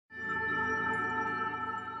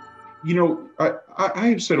I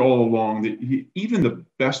have said all along that even the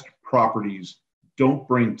best properties don't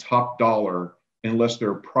bring top dollar unless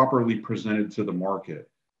they're properly presented to the market.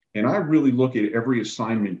 And I really look at every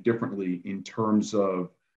assignment differently in terms of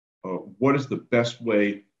what is the best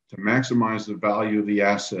way to maximize the value of the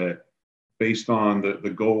asset based on the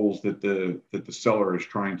goals that the seller is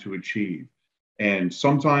trying to achieve. And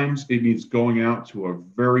sometimes it means going out to a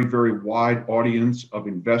very, very wide audience of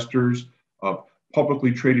investors, of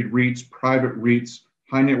publicly traded REITs, private REITs,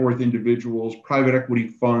 high net worth individuals, private equity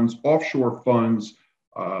funds, offshore funds,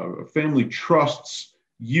 family trusts,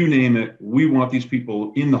 you name it. We want these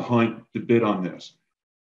people in the hunt to bid on this.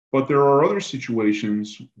 But there are other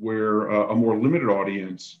situations where a more limited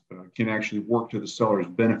audience can actually work to the seller's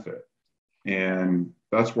benefit. And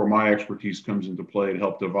that's where my expertise comes into play to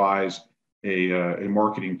help devise a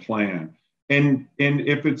marketing plan. And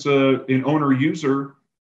if it's an owner user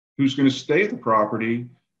who's going to stay at the property,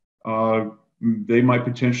 they might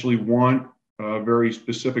potentially want a very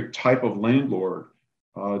specific type of landlord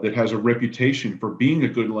that has a reputation for being a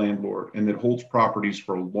good landlord and that holds properties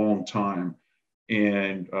for a long time.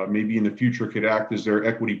 And maybe in the future could act as their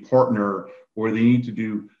equity partner, or they need to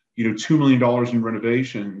do $2 million in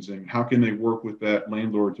renovations, and how can they work with that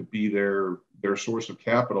landlord to be their source of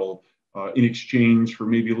capital in exchange for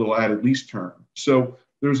maybe a little added lease term. So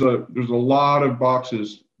there's a lot of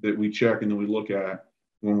boxes that we check and that we look at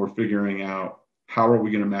when we're figuring out how are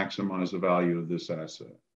we going to maximize the value of this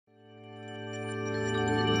asset.